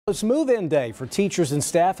It's move-in day for teachers and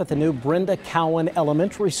staff at the new Brenda Cowan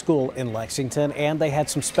Elementary School in Lexington, and they had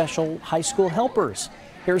some special high school helpers.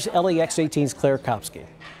 Here's LEX 18's Claire Kopsky.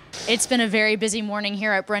 It's been a very busy morning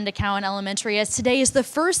here at Brenda Cowan Elementary, as today is the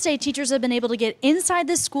first day teachers have been able to get inside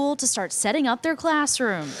the school to start setting up their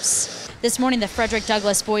classrooms. This morning, the Frederick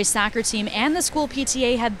Douglass boys soccer team and the school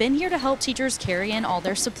PTA have been here to help teachers carry in all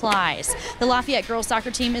their supplies. The Lafayette girls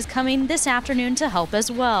soccer team is coming this afternoon to help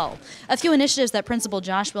as well. A few initiatives that Principal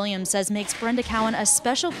Josh Williams says makes Brenda Cowan a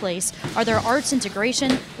special place are their arts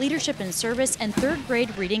integration, leadership and service, and third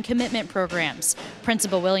grade reading commitment programs.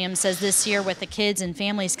 Principal Williams says this year, with the kids and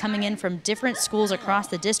families coming in from different schools across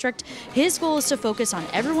the district, his goal is to focus on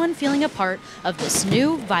everyone feeling a part of this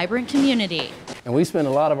new, vibrant community. And we spend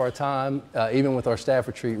a lot of our time, even with our staff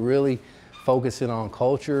retreat, really focusing on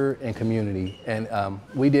culture and community. And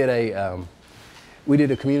we did a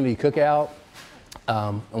community cookout,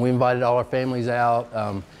 and we invited all our families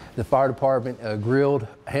out. The fire department grilled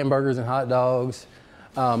hamburgers and hot dogs.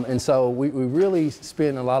 And so we really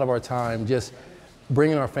spent a lot of our time just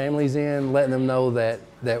bringing our families in, letting them know that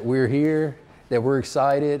we're here, that we're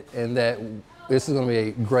excited, and that this is going to be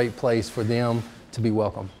a great place for them to be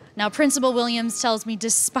welcome. Now, Principal Williams tells me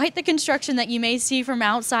despite the construction that you may see from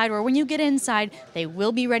outside or when you get inside, they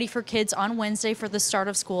will be ready for kids on Wednesday for the start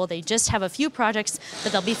of school. They just have a few projects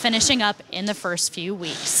that they'll be finishing up in the first few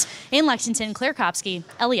weeks. In Lexington, Claire Kopsky,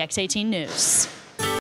 LEX 18 News.